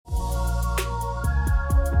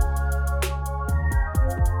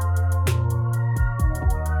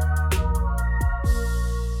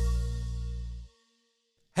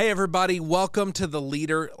Hey, everybody. Welcome to the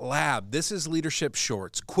Leader Lab. This is Leadership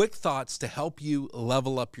Shorts, quick thoughts to help you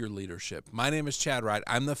level up your leadership. My name is Chad Wright.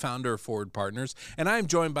 I'm the founder of Forward Partners, and I'm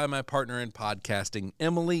joined by my partner in podcasting,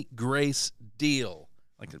 Emily Grace Deal.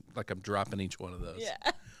 Like I'm dropping each one of those.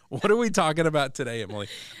 Yeah. What are we talking about today, Emily?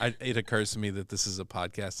 It occurs to me that this is a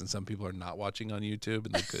podcast and some people are not watching on YouTube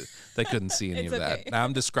and they couldn't see any of It's that. okay. Now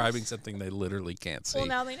I'm describing something they literally can't see. Well,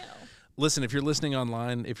 now they know. Listen, if you're listening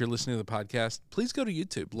online, if you're listening to the podcast, please go to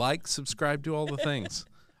YouTube. Like, subscribe, do all the things.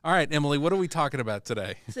 All right, Emily, what are we talking about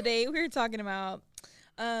today? Today we're talking about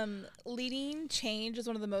leading change is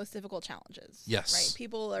one of the most difficult challenges. Yes. Right?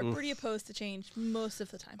 People are pretty opposed to change most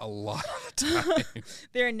of the time. A lot of the time.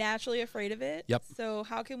 They're naturally afraid of it. Yep. So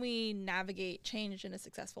how can we navigate change in a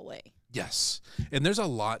successful way? Yes. And there's a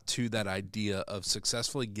lot to that idea of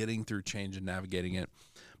successfully getting through change and navigating it.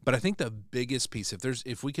 But I think the biggest piece,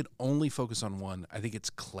 if we could only focus on one, I think it's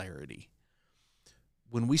clarity.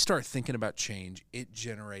 When we start thinking about change, it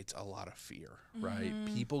generates a lot of fear, right?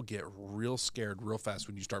 People get real scared real fast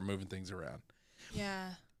when you start moving things around.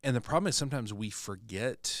 Yeah. And the problem is sometimes we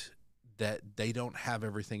forget that they don't have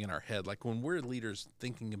everything in our head. Like when we're leaders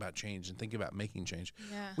thinking about change and thinking about making change,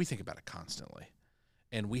 Yeah. we think about it constantly.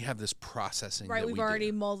 And we have this processing Right. that We've we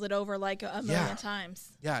already do. mulled it over like a million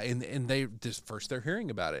times. Yeah, and they just first they're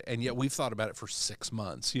hearing about it, and yet we've thought about it for 6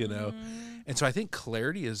 months, you know. And so I think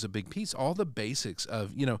clarity is a big piece. All the basics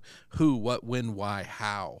of who, what, when, why,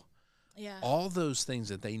 how, Yeah. all those things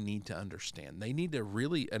that they need to understand. They need to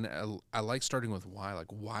really, and I like starting with why.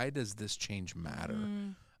 Like, why does this change matter?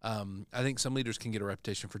 I think some leaders can get a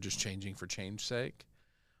reputation for just changing for change's sake.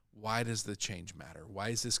 Why does the change matter? Why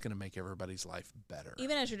is this going to make everybody's life better?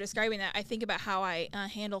 Even as you're describing that, I think about how I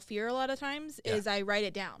handle fear a lot of times is I write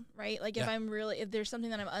it down, right? Like if there's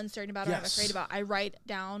something that I'm uncertain about or I'm afraid about, I write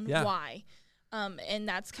down why. And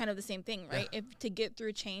that's kind of the same thing, right? If to get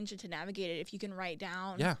through change and to navigate it, if you can write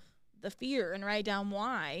down the fear and write down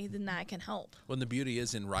why, then that can help. Well, and the beauty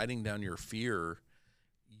is in writing down your fear,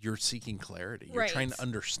 you're seeking clarity. You're Right. trying to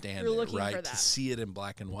understand You're it, looking right? for To that. see it in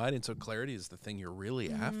black and white. And so clarity is the thing you're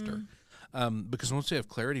really after. Because once we have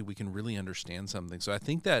clarity, we can really understand something. So I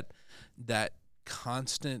think that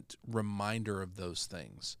constant reminder of those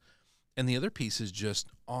things. And the other piece is just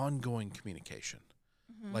ongoing communication.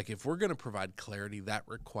 Like if we're going to provide clarity, that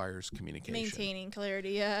requires communication. Maintaining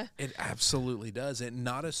clarity, yeah. It absolutely does. And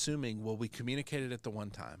not assuming, well, we communicated it the one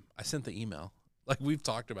time. I sent the email. Like we've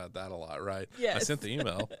talked about that a lot, right? I Yes. sent the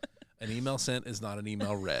email. An email sent is not an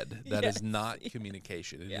email read. That is not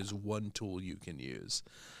communication. It is one tool you can use.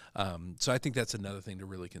 So I think that's another thing to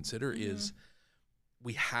really consider is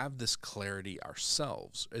we have this clarity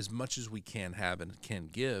ourselves as much as we can have and can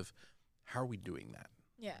give. How are we doing that?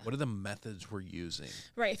 Yeah. What are the methods we're using?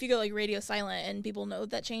 Right. If you go like radio silent and people know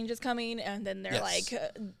that change is coming and then they're Yes.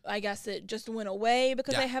 like, I guess it just went away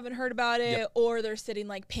because they haven't heard about it, or they're sitting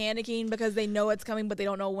like panicking because they know it's coming but they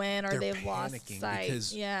don't know when, or They're they've lost panicking sight.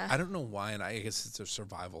 because Yeah. I don't know why, and I guess it's a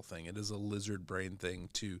survival thing. It is a lizard brain thing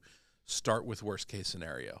to start with worst case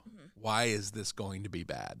scenario. Why is this going to be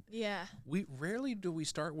bad? Yeah. We rarely do we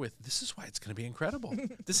start with this is why it's going to be incredible.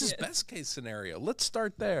 This is best case scenario. Let's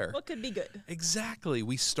start there. What could be good? Exactly.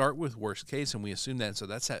 We start with worst case and we assume that. And so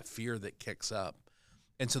that's that fear that kicks up.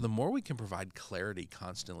 And so the more we can provide clarity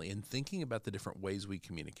constantly and thinking about the different ways we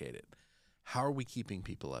communicate it, how are we keeping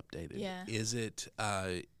people updated? Yeah. Is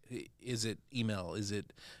it email? Is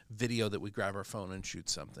it video that we grab our phone and shoot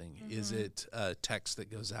something? Is it text that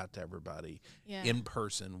goes out to everybody? Yeah. In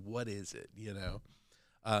person? What is it?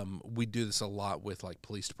 We do this a lot with like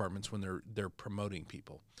police departments when they're promoting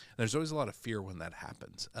people. There's always a lot of fear when that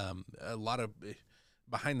happens. A lot of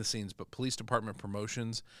behind the scenes, but police department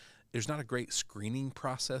promotions, there's not a great screening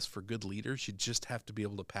process for good leaders. You just have to be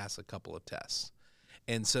able to pass a couple of tests.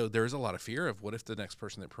 And so there's a lot of fear of what if the next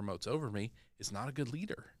person that promotes over me is not a good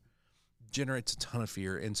leader? Generates a ton of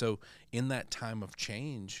fear. And so in that time of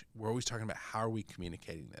change, we're always talking about how are we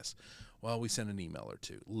communicating this? Well, we send an email or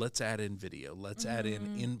two. Let's add in video. Let's add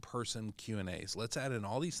in-person Q&As. Let's add in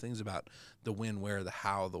all these things about the when, where, the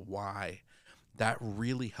how, the why. That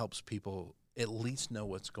really helps people at least know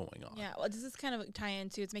what's going on. Yeah. Well, does this kind of tie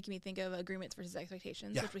into, it's making me think of agreements versus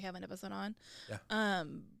expectations, which we have an episode on. Yeah.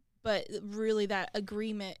 But really that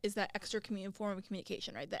agreement is that extra form of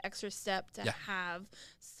communication, right? The extra step to have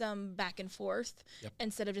some back and forth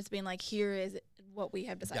instead of just being like, here is what we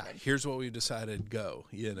have decided. Yeah, here's what we've decided, go,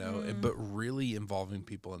 but really involving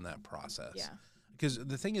people in that process. Yeah. Because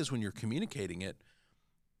the thing is when you're communicating it,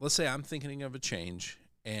 let's say I'm thinking of a change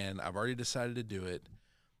and I've already decided to do it.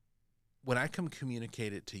 When I come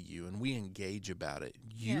communicate it to you and we engage about it,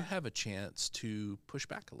 you have a chance to push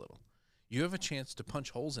back a little. you have a chance to punch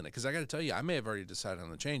holes in it. Because I got to tell you, I may have already decided on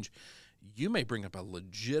the change. You may bring up a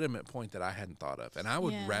legitimate point that I hadn't thought of. And I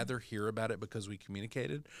would rather hear about it because we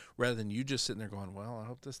communicated rather than you just sitting there going, well, I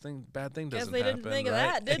hope this bad thing doesn't happen. They didn't think of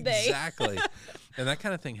that, did they? Exactly. And that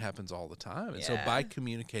kind of thing happens all the time. And so by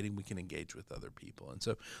communicating, we can engage with other people. And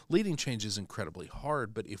so leading change is incredibly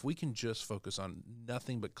hard. But if we can just focus on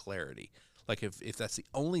nothing but clarity, like if that's the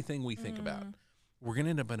only thing we think about, we're going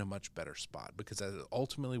to end up in a much better spot, because that is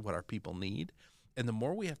ultimately what our people need. And the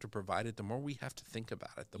more we have to provide it, the more we have to think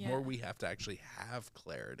about it, the more we have to actually have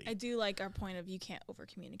clarity. I do like our point of you can't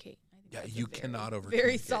over-communicate. You cannot over-communicate.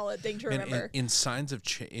 Very solid thing to remember. In times of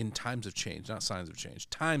change, not signs of change,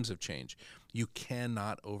 times of change, you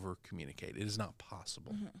cannot over-communicate. It is not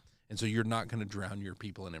possible. And so you're not going to drown your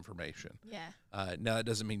people in information. Yeah. Now, that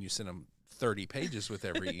doesn't mean you send them 30 pages with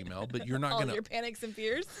every email, but you're not going to... All your panics and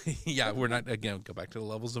fears. Yeah, we're not, again, go back to the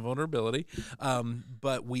levels of vulnerability.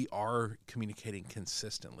 But we are communicating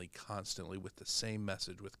consistently, constantly with the same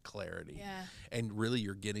message with clarity. Yeah. And really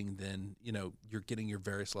you're getting then, you're getting your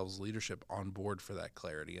various levels of leadership on board for that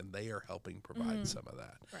clarity, and they are helping provide some of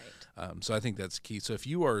that. Right. So I think that's key. So if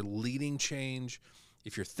you are leading change,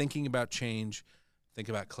 if you're thinking about change, think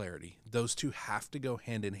about clarity. Those two have to go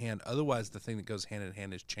hand in hand. Otherwise, the thing that goes hand in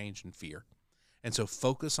hand is change and fear. And so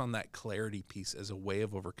focus on that clarity piece as a way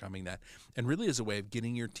of overcoming that, and really as a way of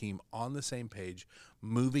getting your team on the same page,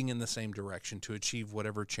 moving in the same direction to achieve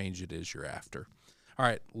whatever change it is you're after. All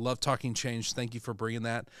right, love talking change. Thank you for bringing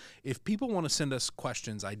that. If people want to send us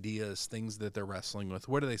questions, ideas, things that they're wrestling with,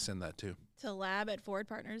 where do they send that to? To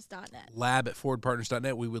lab@forwardpartners.net.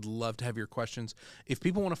 Lab@forwardpartners.net. We would love to have your questions. If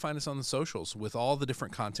people want to find us on the socials with all the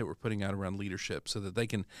different content we're putting out around leadership so that they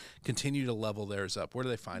can continue to level theirs up, where do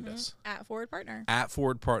they find us? @ForwardPartner.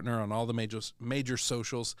 @ForwardPartner on all the major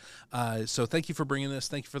socials. So thank you for bringing this.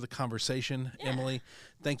 Thank you for the conversation, Emily.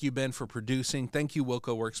 Thank you, Ben, for producing. Thank you,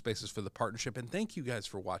 Wilco Workspaces, for the partnership. And thank you guys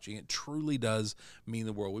for watching. It truly does mean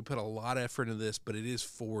the world. We put a lot of effort into this, but it is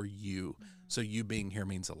for you. So you being here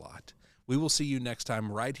means a lot. We will see you next time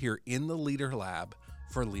right here in the Leader Lab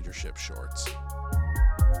for Leadership Shorts.